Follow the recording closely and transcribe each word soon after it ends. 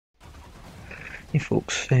Hey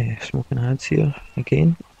folks, Smokin Hadz here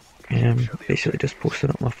again. Basically just posted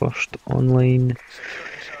up my first online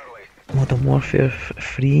Modern Warfare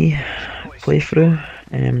 3 playthrough.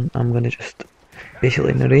 I'm going to just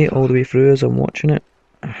basically narrate all the way through as I'm watching it,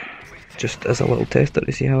 just as a little tester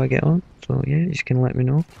to see how I get on. So yeah, you can let me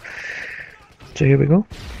know. So here we go.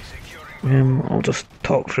 I'll just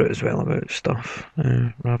talk through it as well about stuff,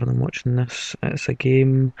 rather than watching this. It's a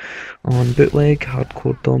game on Bootleg,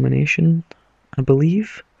 Hardcore Domination, I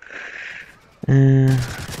believe.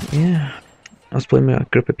 Yeah, I was playing with a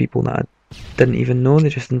group of people that I didn't even know. They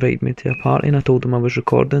just invited me to a party and I told them I was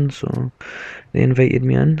recording, so they invited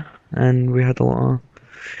me in and we had a lot of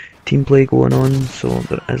team play going on, so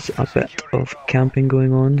there is a bit of camping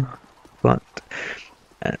going on, but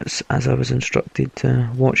as I was instructed to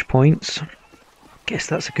watch points. Guess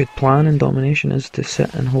that's a good plan in Domination, is to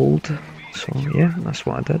sit and hold. So yeah, that's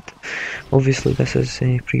what I did. Obviously this is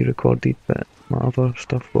pre-recorded, but my other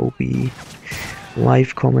stuff will be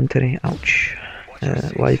live commentary. Ouch.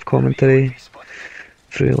 Live commentary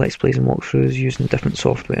through Let's Plays and walkthroughs using different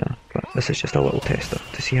software, but this is just a little tester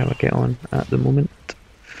to see how I get on at the moment.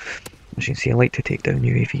 As you can see, I like to take down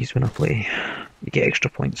UAVs when I play. You get extra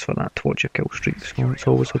points for that to watch your kill streaks, so it's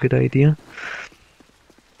always a good idea.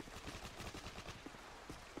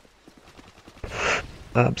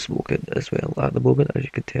 I'm smoking as well at the moment, as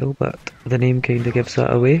you can tell, but the name kinda gives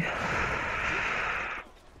that away.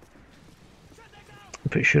 I'm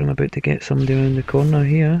pretty sure I'm about to get somebody around the corner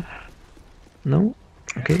here. No?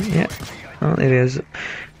 Okay, yeah. Oh, there he is.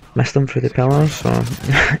 Missed him through the pillars, so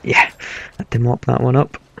yeah, had to mop that one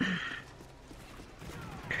up. I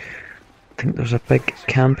think there's a big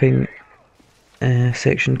camping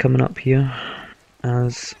section coming up here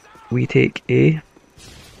as we take A.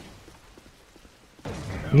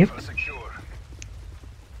 Yep.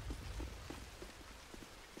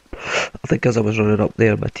 I think as I was running up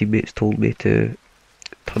there, my teammates told me to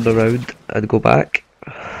turn around and go back,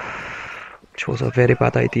 which was a very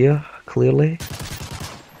bad idea, clearly.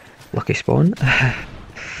 Lucky spawn.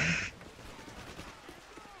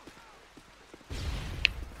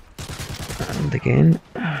 And again,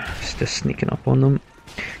 it's just sneaking up on them.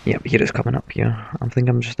 Yep, here it's coming up here. I think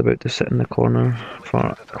I'm just about to sit in the corner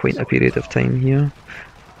for quite a period of time here,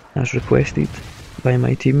 as requested by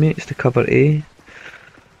my teammates to cover A.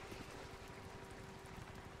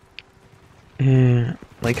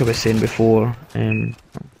 Like I was saying before,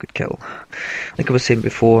 good kill. Like I was saying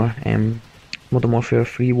before, Modern Warfare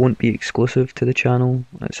 3 won't be exclusive to the channel.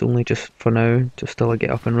 It's only just for now, just till I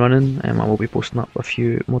get up and running. I will be posting up a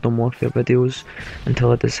few Modern Warfare videos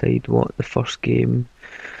until I decide what the first game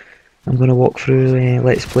I'm going to walk through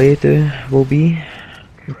Let's Play will be.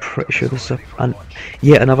 I'm pretty sure this is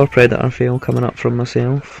yet another Predator fail coming up from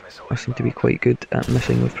myself. I seem to be quite good at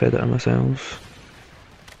missing with Predator myself.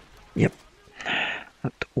 Yep,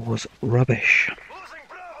 that was rubbish.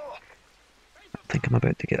 I think I'm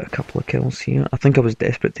about to get a couple of kills here. I think I was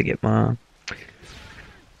desperate to get my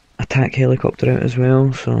attack helicopter out as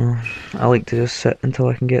well, so I like to just sit until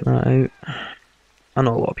I can get that out. I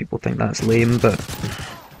know a lot of people think that's lame, but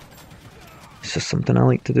it's just something I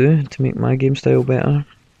like to do to make my game style better.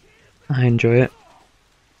 I enjoy it.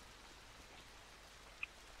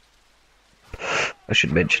 I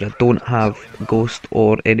should mention I don't have ghost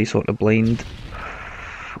or any sort of blind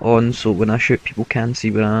on, so when I shoot people can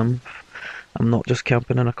see where I am. I'm not just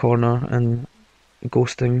camping in a corner and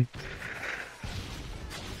ghosting.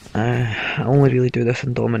 I only really do this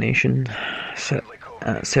in Domination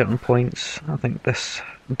at certain points. I think this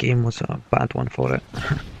game was a bad one for it.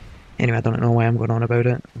 Anyway, I don't know why I'm going on about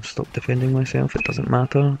it. I'll stop defending myself, it doesn't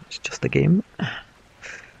matter, it's just a game.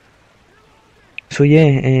 So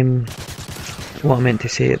yeah, what I meant to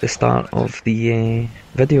say at the start of the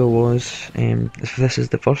video was, if this is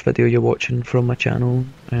the first video you're watching from my channel,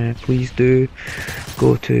 please do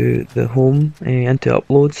go to the home into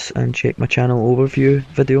uploads and check my channel overview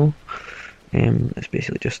video. It's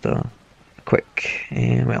basically just a quick,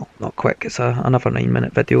 well, not quick, it's another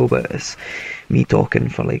 9-minute video, but it's me talking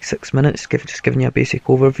for like 6 minutes, just giving you a basic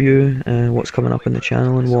overview, what's coming up in the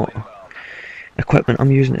channel and what equipment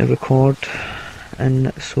I'm using to record,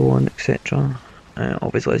 and so on, etc.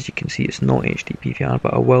 Obviously, as you can see, it's not HD PVR,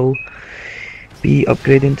 but I will be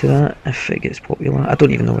upgrading to that if it gets popular. I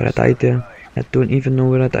don't even know where I died there. I don't even know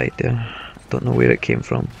where I died there. I don't know where it came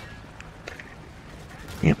from.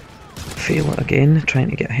 Yep. Fail it again,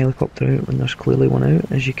 trying to get a helicopter out when there's clearly one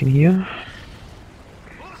out, as you can hear.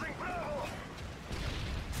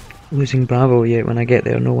 Losing Bravo, yet when I get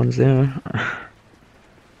there no one's there.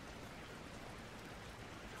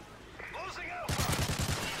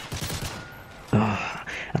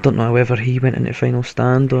 don't know whether he went into final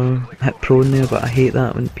stand or hit prone there, but I hate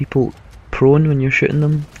that when people prone when you're shooting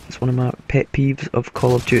them. It's one of my pet peeves of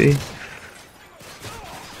Call of Duty.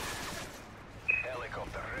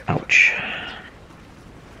 Ouch.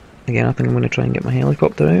 Again, I think I'm going to try and get my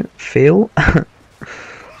helicopter out. Fail.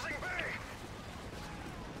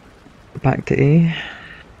 Back to A.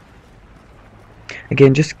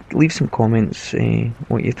 Again, just leave some comments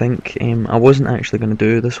what you think. I wasn't actually going to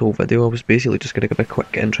do this whole video. I was basically just going to give a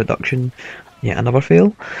quick introduction. Yeah, another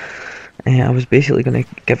fail. I was basically going to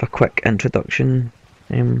give a quick introduction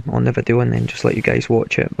on the video and then just let you guys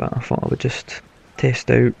watch it, but I thought I would just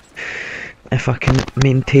test out if I can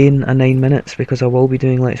maintain a 9 minutes, because I will be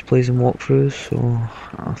doing let's plays and walkthroughs, so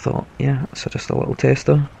I thought, yeah, it's just a little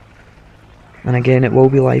tester. And again, it will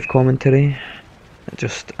be live commentary. I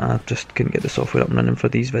just couldn't get the software up and running for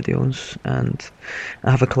these videos, and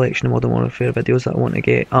I have a collection of Modern Warfare videos that I want to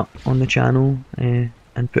get up on the channel and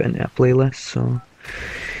put into a playlist. So,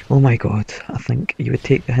 oh my god, I think you would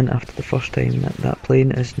take the hint after the first time that that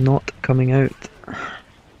plane is not coming out.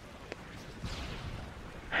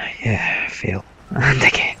 Yeah, fail. And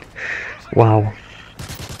again. Wow.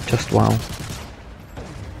 Just wow.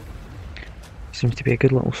 Seems to be a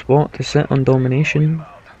good little spot to sit on domination.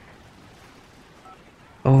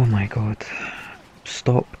 Oh my god.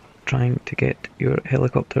 Stop trying to get your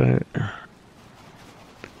helicopter out.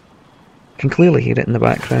 Can clearly hear it in the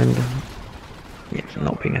background. Yeah,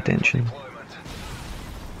 not paying attention.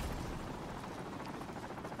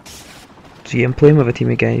 So yeah, I'm playing with a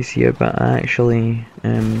team of guys here, but I actually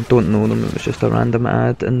don't know them. It was just a random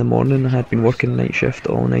ad in the morning. I had been working night shift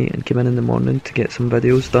all night and came in the morning to get some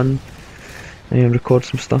videos done and record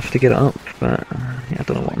some stuff to get it up, but yeah, I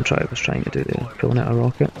don't know what I was trying to do there, pulling out a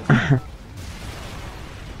rocket.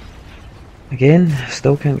 Again,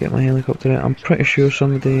 still can't get my helicopter out. I'm pretty sure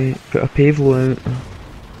somebody put a pavelo out.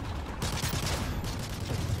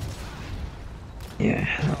 Yeah,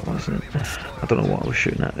 that wasn't... I don't know what I was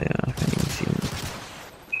shooting at there, I can't even see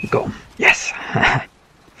him. Got him! Yes!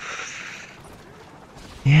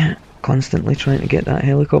 Yeah, constantly trying to get that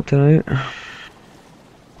helicopter out.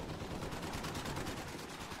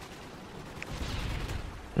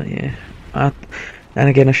 But yeah, and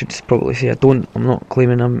again I should probably say I'm not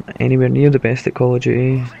claiming I'm anywhere near the best at Call of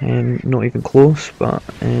Duty, not even close, but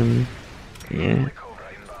yeah.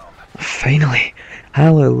 Finally!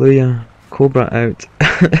 Hallelujah! Cobra out.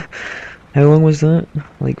 How long was that?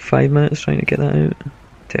 Like 5 minutes trying to get that out?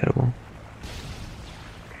 Terrible.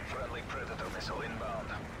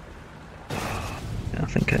 I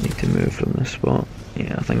think I need to move from this spot.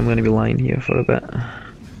 Yeah, I think I'm going to be lying here for a bit. I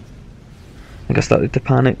think I started to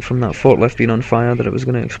panic from that forklift being on fire that it was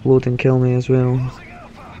going to explode and kill me as well.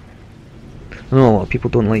 I know a lot of people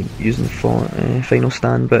don't like using final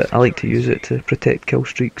stand, but I like to use it to protect kill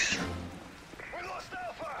streaks.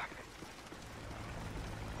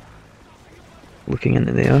 Looking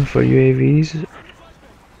into there for UAVs.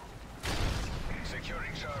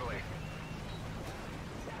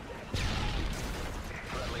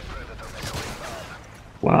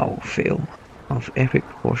 Wow, fail of epic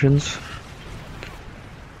proportions.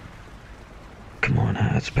 Come on,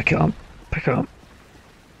 Hadz, pick it up, pick it up.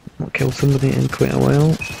 Not killed somebody in quite a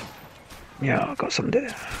while. Yeah, I got somebody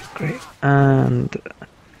there. Great. And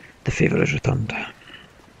the favour is returned.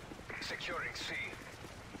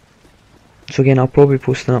 So again, I'll probably be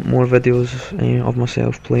posting up more videos of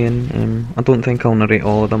myself playing. I don't think I'll narrate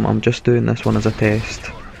all of them. I'm just doing this one as a test.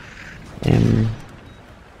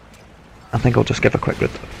 I think I'll just give a quick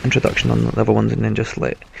introduction on the other ones and then just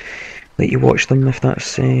let you watch them if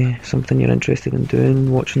that's something you're interested in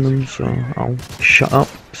doing, watching them. So I'll shut up.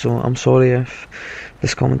 So I'm sorry if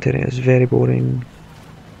this commentary is very boring.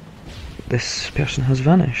 This person has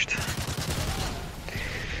vanished.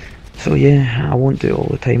 So yeah, I won't do it all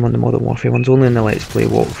the time on the Modern Warfare ones, only in the Let's Play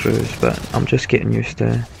walkthroughs, but I'm just getting used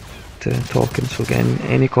to talking. So again,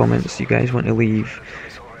 any comments you guys want to leave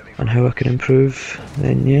on how I can improve,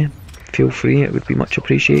 then yeah, feel free, it would be much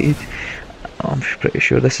appreciated. I'm pretty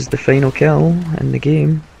sure this is the final kill in the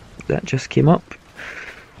game that just came up.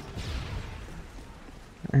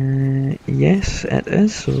 Yes, it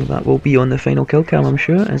is, so that will be on the final kill cam, I'm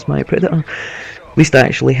sure, as my predator. At least I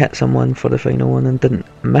actually hit someone for the final one and didn't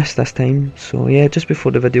miss this time. So yeah, just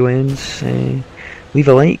before the video ends, leave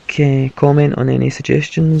a like, comment on any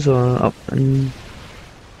suggestions or on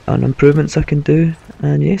improvements I can do,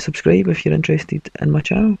 and yeah, subscribe if you're interested in my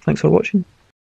channel. Thanks for watching.